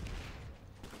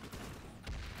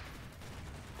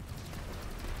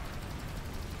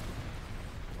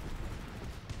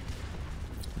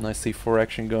 Nice C4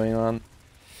 action going on.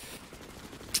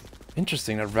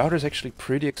 Interesting, that router's actually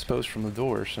pretty exposed from the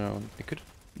door, so they could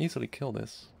easily kill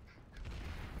this.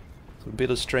 It's a bit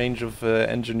of strange of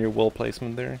engineer wall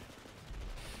placement there.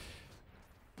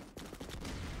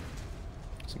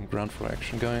 Some ground floor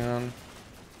action going on.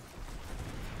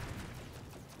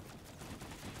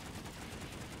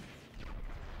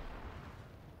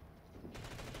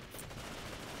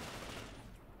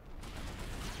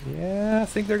 Yeah, I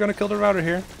think they're gonna kill the router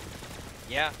here.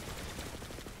 Yeah.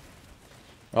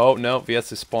 Oh no,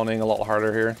 VS is spawning a lot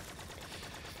harder here.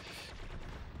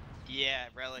 Yeah,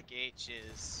 Relic H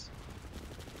is...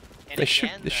 And They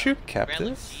again, should cap Relic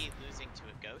this. G losing to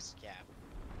a ghost cap.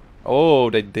 Oh,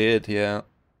 they did, yeah.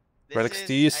 This Relic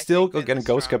D is I still think, been getting the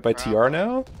ghost strong capped by TR problem.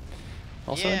 now.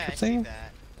 Also Yeah, interesting. I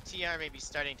see that. TR may be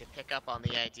starting to pick up on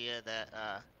the idea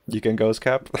that, You can ghost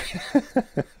cap.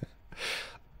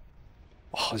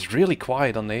 Oh, it's really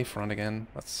quiet on the A front again.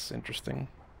 That's interesting.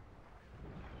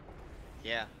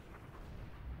 yeah.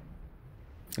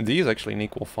 D is actually an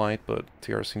equal fight, but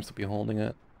TR seems to be holding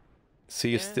it.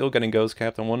 C is Yeah. still getting ghost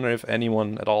capped. I wonder if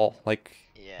anyone at all, like,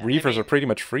 Yeah, I Reavers are mean- pretty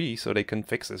much free, so they can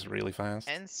fix this really fast.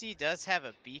 NC does have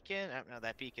a beacon. I don't know,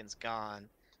 that beacon's gone.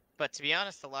 But to be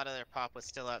honest, a lot of their pop was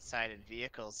still outside in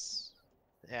vehicles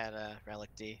at Relic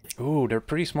D. Ooh, they're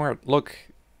pretty smart. Look,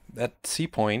 that C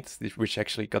point, which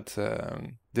actually got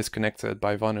disconnected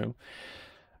by Vanu,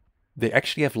 they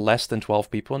actually have less than 12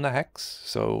 people in the hex,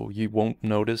 so you won't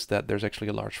notice that there's actually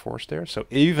a large force there. So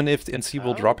even if the NC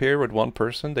will drop Oh. here with one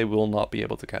person, they will not be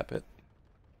able to cap it.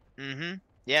 Mm-hmm.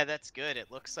 Yeah, that's good. It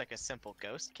looks like a simple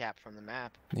ghost cap from the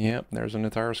map. Yep, there's an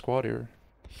entire squad here.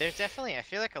 There's definitely, I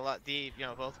feel like a lot,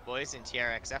 both BOIS and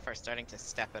TRXF are starting to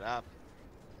step it up.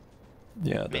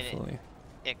 Yeah, mean, definitely.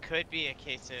 It could be a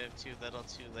case of too little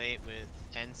too late with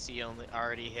NC only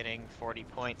already hitting 40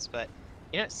 points, but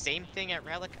same thing at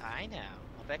Relic I now.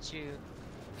 I'll bet you.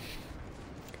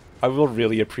 I will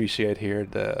really appreciate here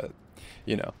the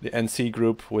you know, the NC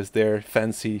group with their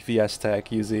fancy VS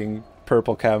tech using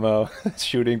purple camo,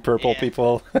 shooting purple Yeah.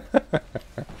 people.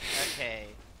 Okay,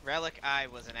 Relic I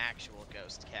was an actual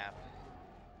ghost cap.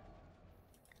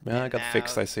 Yeah, I And got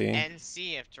fixed, I now see.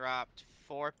 NC have dropped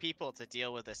 4 people to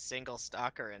deal with a single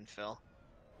stalker infill.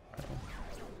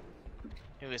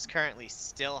 Who is currently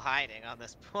still hiding on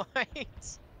this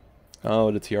point.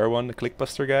 Oh, the TR1, the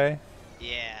clickbuster guy.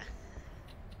 Yeah.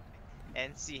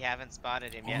 NC haven't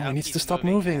spotted him Oh, yet. he Oh, needs he's to stop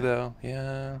moving moving now. though.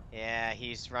 Yeah. Yeah,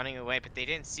 he's running away, but they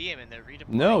didn't see him and they're redeploying.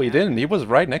 No, he didn't. He was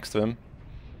right next to him.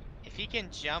 If he can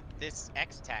jump this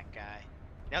X-Tac guy.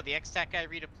 No, the X-Tac guy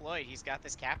redeployed. He's got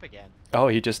this cap again. Oh,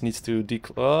 he just needs to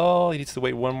Oh, he needs to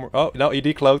wait one more. Oh, no, he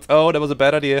decloaked. Oh, that was a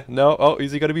bad idea. No. Oh,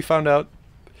 is he gonna be found out?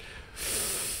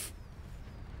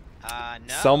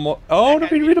 No. Someone. Oh, That no,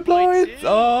 guy he redeployed. too.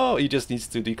 Oh, he just needs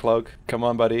to decloak. Come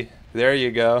on, buddy. There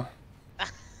you go.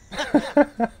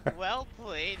 Well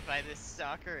played by this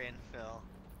stalker infill.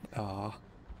 Oh,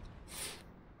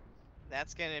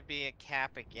 That's gonna be a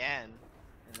cap again.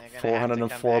 And they're gonna 404 have to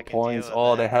come back points. And deal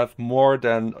Oh, with they it. have more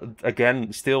than,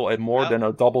 again, still more Oh. than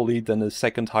a double lead than the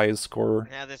second highest scorer.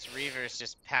 Now this Reaver's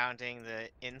just pounding the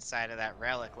inside of that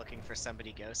relic looking for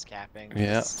somebody ghost capping.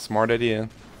 Yeah, smart idea.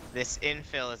 This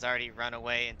infill has already run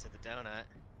away into the donut.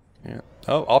 Yeah.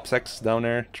 Oh, OpsX down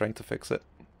there trying to fix it.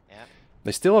 Yeah.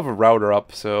 They still have a router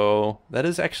up, so that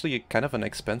is actually kind of an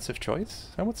expensive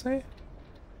choice, I would say.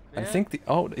 I think the...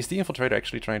 Oh, is the infiltrator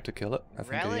actually trying to kill it? I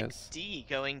think he Relic is. D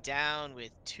going down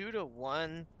with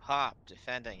 2-to-1 pop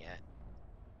defending it.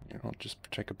 Yeah, I'll just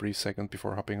check a brief second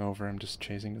before hopping over. I'm just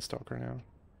chasing the stalker now.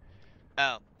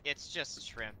 Oh, it's just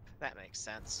shrimp. That makes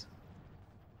sense.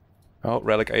 Oh,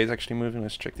 Relic A is actually moving.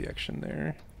 Let's check the action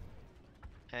there.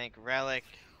 I think Relic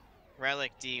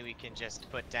D we can just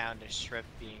put down to shrimp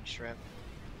being shrimp.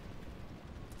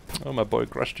 Oh, my boy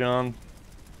Crush John.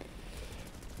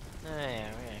 Oh yeah,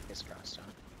 we got this crossed on.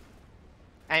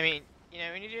 I mean, you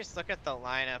know, when you just look at the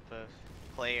lineup of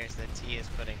players that T is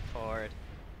putting forward,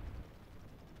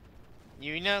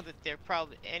 you know that they're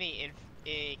probably any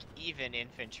even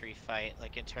infantry fight,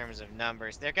 like in terms of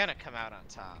numbers, they're gonna come out on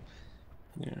top.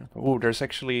 Yeah. Oh, there's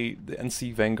actually the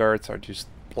NC Vanguards are just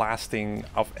blasting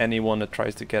off anyone that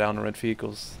tries to get on the red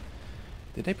vehicles.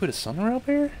 Did they put a sunrail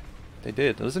there? They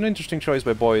did. It was an interesting choice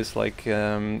by BOIS. Like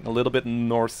a little bit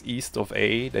northeast of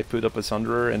A, they put up a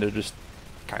sunderer and they're just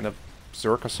kind of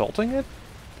Zerk assaulting it.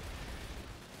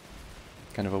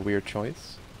 Kind of a weird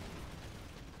choice.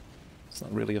 It's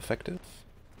not really effective.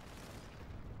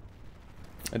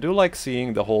 I do like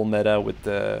seeing the whole meta with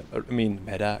the... I mean,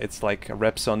 meta. It's like a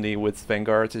Rep Sunday with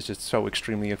Vanguards. It's just so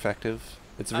extremely effective.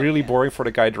 It's really boring for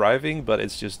the guy driving, but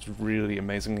it's just really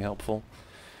amazingly helpful.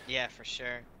 Yeah, for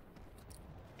sure.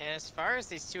 And as far as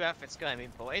these two outfits go, I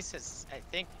mean, BOIS has, I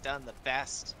think, done the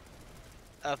best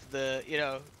of the, you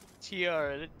know,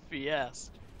 TR and VS.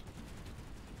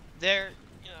 They're,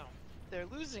 you know, they're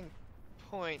losing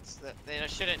points that they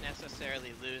shouldn't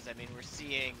necessarily lose. I mean, we're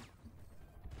seeing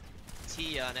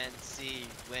T on NC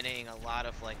winning a lot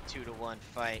of like 2-to-1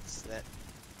 fights that,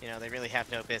 you know, they really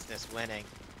have no business winning.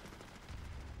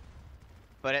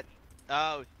 But it,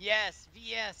 oh yes,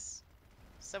 VS.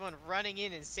 Someone running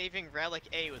in and saving Relic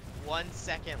A with 1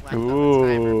 second left on the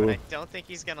timer, but I don't think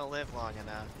he's gonna live long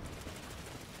enough.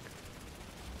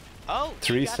 Oh,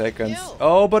 3 got seconds. the kill.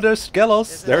 Oh, but there's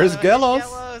Gallows. There's Gallows.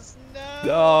 Gallows.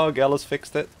 No. Oh, Gallows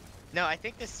fixed it. No, I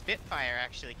think the Spitfire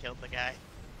actually killed the guy.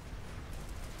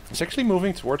 It's actually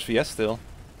moving towards VS still.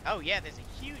 Oh yeah, there's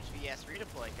a huge VS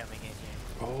redeploy coming in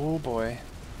here. Oh boy.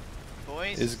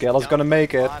 BOIS Is Gallows gonna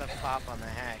make it? A lot of pop on the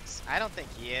hex. I don't think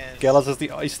he is. Gallows is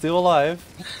he's still alive.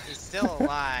 He's still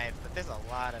alive, but there's a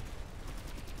lot of...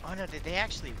 Oh no, did they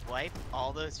actually wipe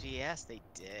all those VS? They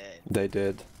did. They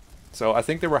did. So I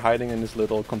think they were hiding in this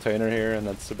little container here, and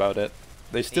that's about it.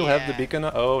 They still have the beacon.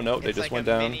 Oh no, they just went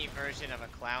down. It's like a mini version of a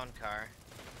clown car.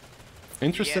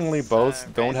 Interestingly, VS,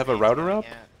 both don't have a router up.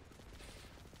 out.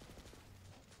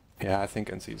 Yeah, I think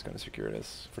NC is going to secure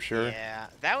this for sure. Yeah,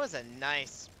 that was a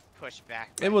nice pushback.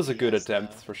 It was a good VS,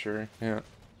 attempt though. for sure. Yeah.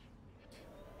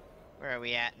 Where are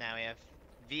we at now? We have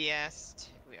VS,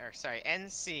 sorry,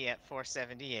 NC at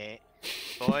 478.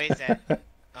 BOIS at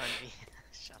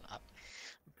shut up.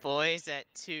 BOIS at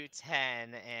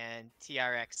 210 and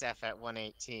TRXF at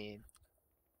 118.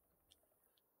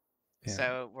 Yeah.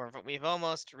 So we've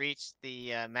almost reached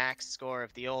the max score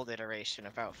of the old iteration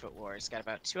of Outfit Wars. Got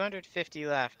about 250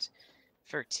 left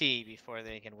for T before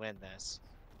they can win this.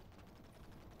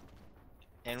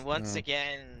 And once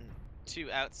again,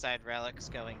 2 outside relics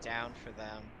going down for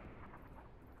them.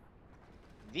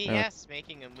 VS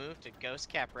making a move to Ghost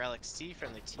Cap Relic C from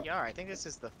the TR. I think this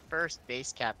is the first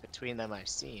base cap between them I've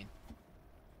seen.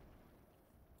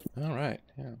 All right,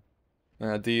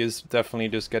 yeah. D is definitely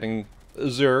just getting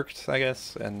zerked, I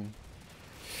guess, and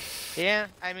Yeah,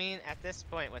 I mean, at this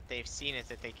point, what they've seen is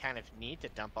that they kind of need to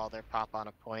dump all their pop on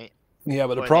a point. yeah,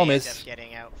 but the or problem they is, end up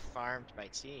getting out farmed by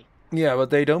T. yeah, but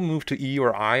they don't move to E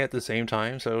or I at the same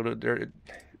time, so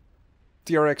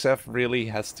TRXF really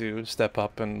has to step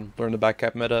up and learn the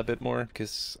backcap meta a bit more,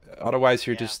 because otherwise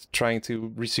you're just trying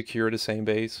to resecure the same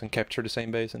base and capture the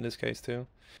same base in this case too.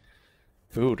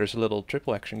 Ooh, there's a little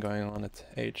triple action going on at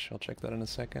H. I'll check that in a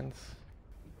second.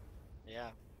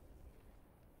 Yeah.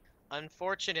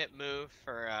 Unfortunate move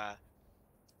for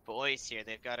BOIS here.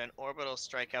 They've got an orbital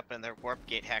strike up in their warp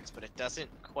gate hex, but it doesn't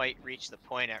quite reach the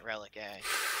point at Relic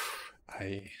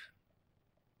A.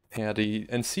 Yeah, the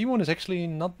NC one has actually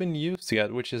not been used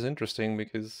yet, which is interesting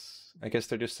because I guess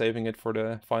they're just saving it for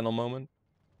the final moment.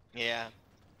 Yeah.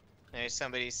 There's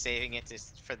somebody saving it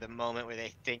for the moment where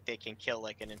they think they can kill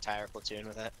like an entire platoon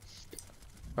with it.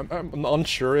 I'm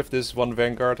unsure if this one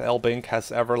Vanguard L-Bink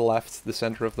has ever left the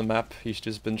center of the map. He's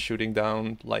just been shooting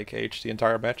down like H the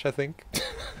entire match, I think.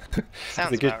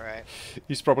 Sounds about right.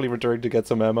 He's probably returned to get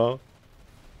some ammo.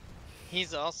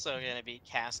 He's also going to be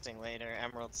casting later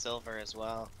Emerald Silver as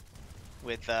well.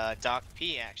 With Doc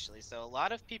P actually. So a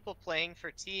lot of people playing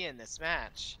for T in this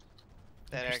match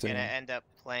that are going to end up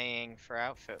playing for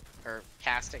outfit or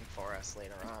casting for us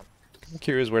later on. I'm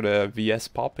curious where the VS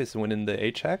pop is winning the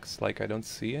HX. Like, I don't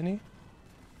see any.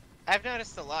 I've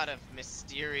noticed a lot of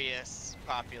mysterious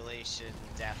population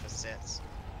deficits.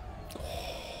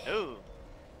 Ooh.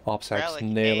 OpsX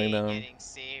nailing them. Getting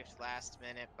saved last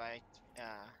minute by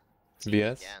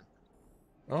VS. Again.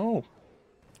 Oh.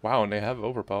 Wow, and they have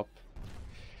overpop.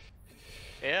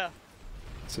 Yeah.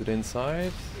 Is it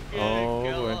inside? Oh.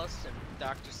 Ghost and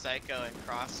Dr. Psycho and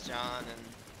Cross John and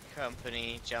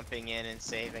company jumping in and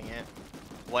saving it,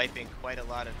 wiping quite a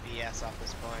lot of VS off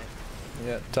this point.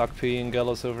 Yeah, Doc P and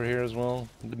Gallows over here as well.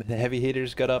 The heavy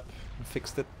hitters got up and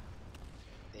fixed it.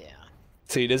 Yeah.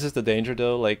 See, this is the danger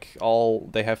though, like all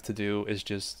they have to do is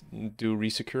just do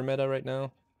resecure meta right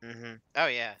now. Oh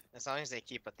yeah, as long as they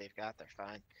keep what they've got, they're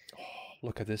fine. Oh,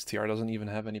 look at this, TR doesn't even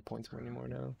have any points anymore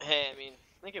now. Hey, I mean,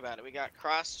 think about it. We got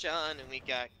Cross John and we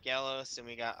got Gallows and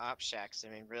we got Opshax. I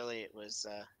mean, really it was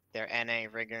their NA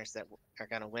riggers that are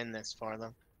going to win this for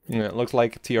them. Yeah, it looks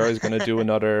like TR is going to do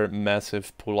another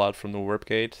massive pull-out from the warp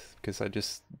gate, because I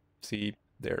just see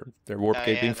their warp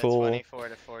gate being full. 24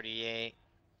 to 48.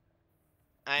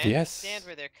 I understand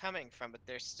where they're coming from, but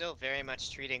they're still very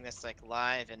much treating this like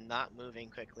live and not moving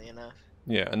quickly enough.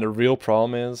 Yeah, and the real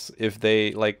problem is if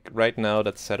they, like, right now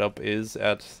that setup is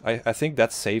at, I think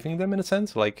that's saving them in a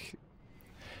sense, like,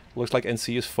 looks like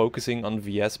NC is focusing on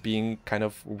VS being kind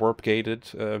of warp-gated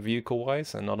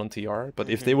vehicle-wise and not on TR. But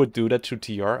if they would do that to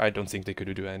TR, I don't think they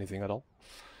could do anything at all.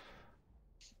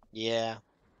 Yeah.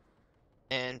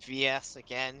 And VS,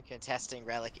 again, contesting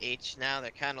Relic H now.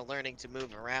 They're kind of learning to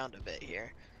move around a bit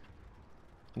here.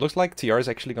 Looks like TR is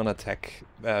actually going to attack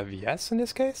VS in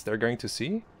this case. They're going to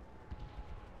C.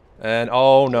 And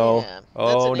oh no, yeah,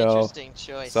 oh no, interesting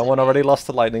choice, someone already lost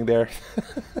the lightning there.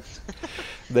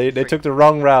 They took the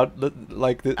wrong route,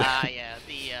 like the. Yeah,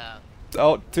 the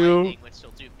lightning, which will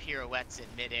do pirouettes in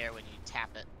midair when you tap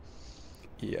it.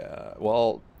 Yeah,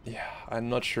 well, yeah, I'm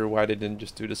not sure why they didn't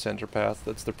just do the center path.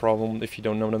 That's the problem if you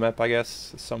don't know the map, I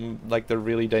guess. Some like the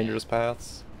really dangerous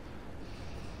paths.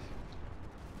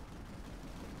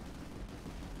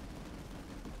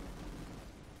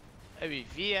 I mean,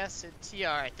 VS and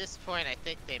TR, at this point, I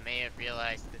think they may have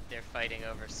realized that they're fighting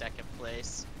over second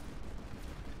place.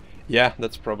 Yeah,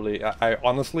 that's probably... I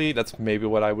honestly, that's maybe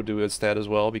what I would do instead as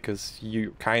well, because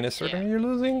you kind of certain you're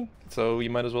losing, so you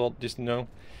might as well just, you know,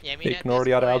 ignore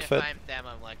the other outfit. If I'm them,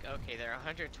 I'm like, okay, they're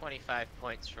 125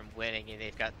 points from winning, and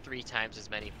they've got 3 times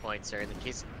as many points, or in the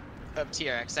case of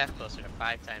TRXF, closer to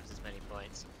 5 times as many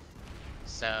points.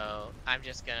 So, I'm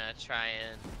just gonna try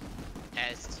and,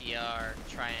 as TR,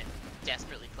 try and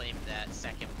desperately claim that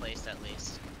second place at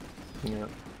least. Yeah.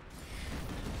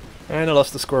 And I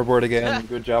lost the scoreboard again.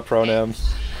 Good job, Pronam.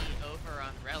 Over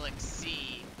on Relic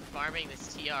C, farming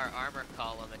this TR armor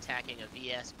column, attacking a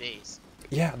VS base.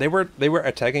 Yeah, they were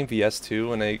attacking VS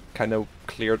too, and they kind of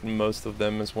cleared most of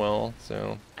them as well.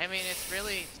 So. I mean, it's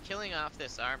really killing off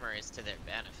this armor is to their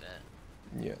benefit.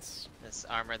 Yes. This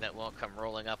armor that won't come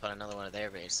rolling up on another one of their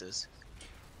bases.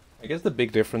 I guess the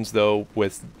big difference though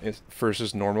with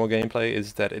versus normal gameplay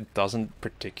is that it doesn't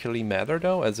particularly matter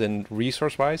though, as in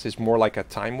resource-wise, it's more like a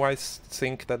time-wise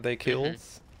sink that they killed.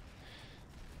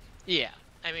 Yeah,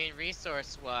 I mean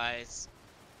resource-wise,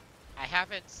 I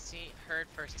haven't heard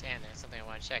firsthand, and something I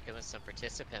want to check in with some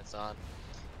participants on,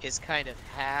 is kind of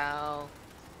how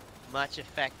much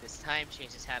effect this time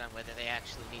change has had on whether they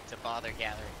actually need to bother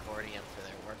gathering cordium for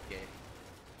their workgate.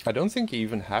 I don't think you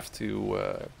even have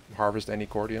to harvest any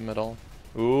cordium at all.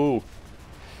 Ooh.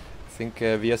 I think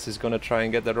VS is gonna try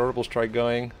and get that orbital strike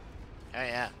going. Oh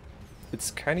yeah.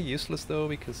 It's kind of useless though,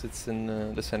 because it's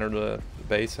in the center of the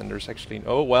base and there's actually...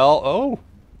 Oh, well, oh!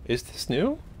 Is this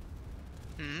new?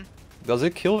 Hmm? Does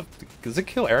it kill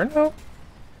air now?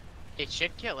 It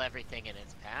should kill everything in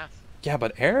its path. Yeah,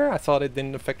 but air? I thought it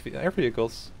didn't affect the air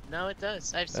vehicles. No, it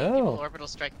does. I've seen people orbital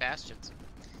strike bastions.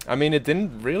 I mean, it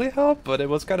didn't really help, but it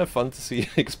was kind of fun to see it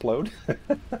explode.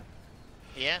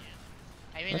 Yeah.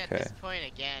 I mean, Okay. at this point,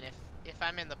 again, if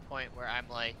I'm in the point where I'm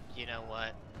like, you know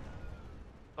what?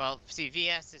 Well, see,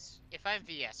 VS is... If I'm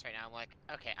VS right now, I'm like,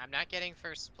 okay, I'm not getting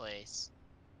first place.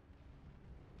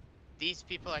 These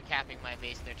people are capping my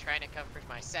base, and they're trying to come for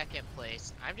my second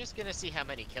place. I'm just gonna see how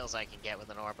many kills I can get with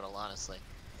an orbital, honestly.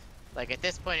 Like, at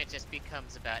this point, it just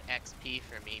becomes about XP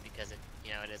for me, because it,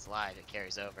 you know, it is live, it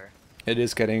carries over. It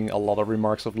is getting a lot of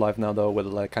remarks of life now, though, with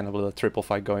like kind of a triple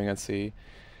fight going at sea.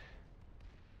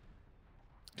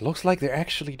 It looks like they're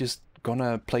actually just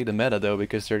gonna play the meta, though,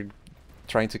 because they're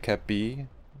trying to cap B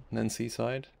and then C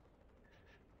side.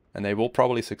 And they will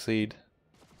probably succeed.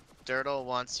 Dirtle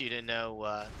wants you to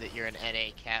know that you're an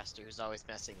NA caster who's always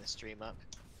messing the stream up.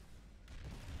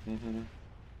 Mm-hmm.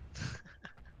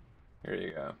 Here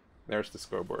you go. There's the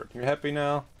scoreboard. You're happy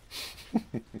now?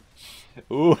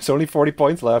 Ooh, it's only 40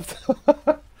 points left.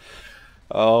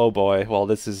 Oh boy. Well,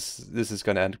 this is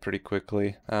gonna end pretty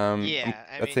quickly. Yeah, I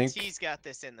mean, think T's got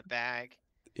this in the bag.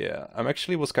 yeah. I'm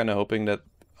actually was kind of hoping that.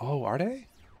 Oh, are they?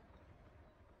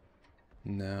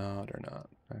 No, they're not.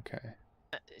 Okay.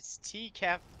 It's T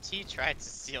tried to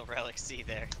steal Relic C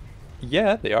there.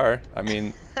 Yeah, they are. I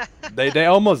mean, they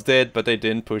almost did, but they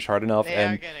didn't push hard enough, They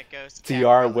and are gonna ghost cap TR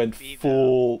Relic went B,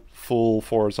 though. full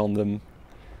force on them.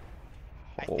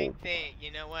 I think they,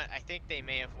 you know what? I think they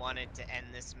may have wanted to end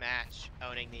this match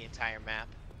owning the entire map.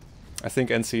 I think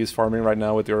NC is farming right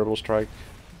now with the orbital strike.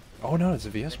 Oh no, it's a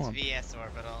VS one. It's VS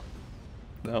orbital.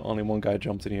 No, only one guy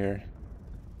jumped in here.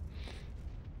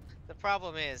 The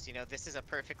problem is, you know, this is a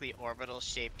perfectly orbital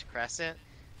shaped crescent,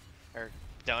 or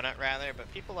donut rather,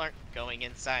 but people aren't going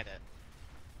inside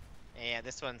it. Yeah,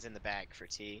 this one's in the bag for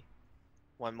T.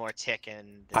 One more tick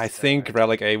and this I is think over.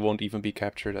 Relic A won't even be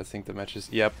captured. I think the match is...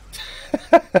 Yep.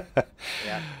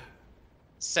 Yeah.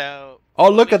 So... Oh,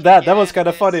 what look we at can that. get That was out kind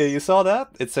of of funny. this- You saw that?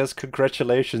 It says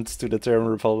congratulations to the Terran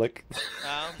Republic.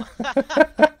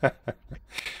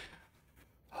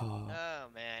 Oh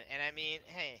man, and I mean,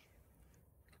 hey,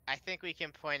 I think we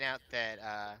can point out that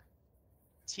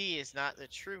T is not the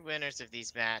true winners of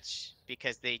these match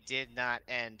because they did not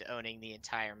end owning the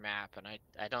entire map, and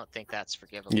I don't think that's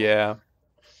forgivable. Yeah.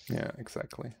 Yeah,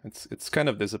 exactly. It's kind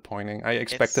of disappointing. I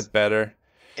expected better.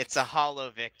 It's a hollow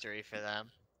victory for them.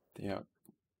 Yeah.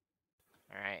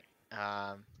 Alright,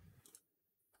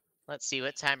 let's see,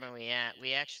 what time are we at?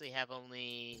 We actually have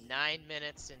only 9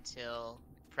 minutes until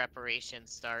preparation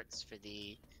starts for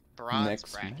the bronze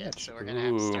Next bracket, match. so we're gonna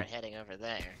have to Ooh. start heading over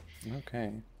there.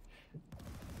 Okay.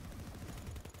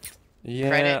 Yeah.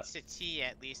 Credit to T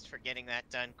at least for getting that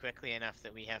done quickly enough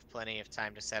that we have plenty of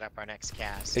time to set up our next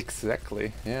cast.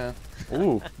 Exactly. Yeah.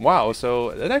 Ooh. Wow. So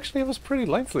it actually was pretty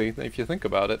lengthy if you think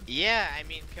about it. Yeah, I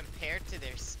mean, compared to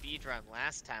their speed run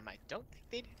last time, I don't think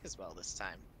they did as well this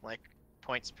time. Like,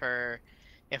 points per...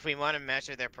 If we want to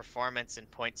measure their performance in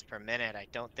points per minute, I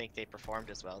don't think they performed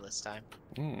as well this time.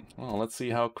 Well, let's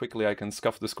see how quickly I can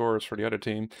scuff the scores for the other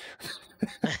team.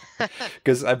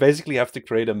 Because I basically have to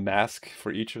create a mask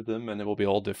for each of them, and it will be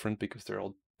all different because they're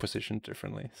all positioned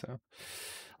differently. So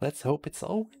let's hope it's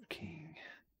all working.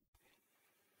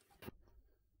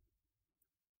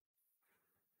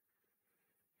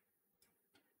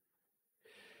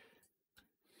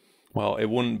 Well, it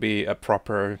wouldn't be a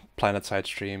proper PlanetSide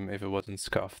stream if it wasn't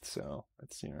scuffed, so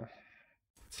it's, you know,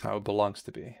 it's how it belongs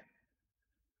to be.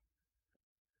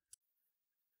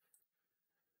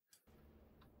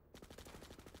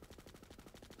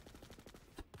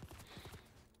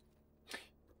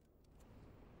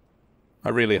 I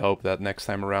really hope that next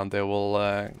time around they will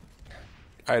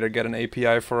either get an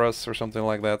API for us or something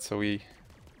like that, so we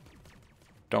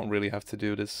don't really have to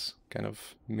do this kind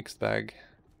of mixed bag.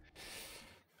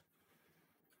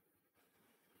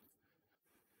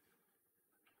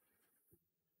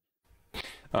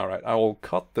 Alright, I will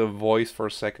cut the voice for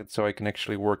a second so I can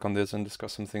actually work on this and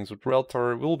discuss some things with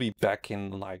Reltor. We'll be back in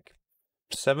like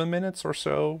 7 minutes or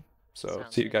so. So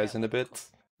Sounds see you good, guys yeah, in a cool. bit.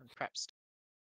 Prep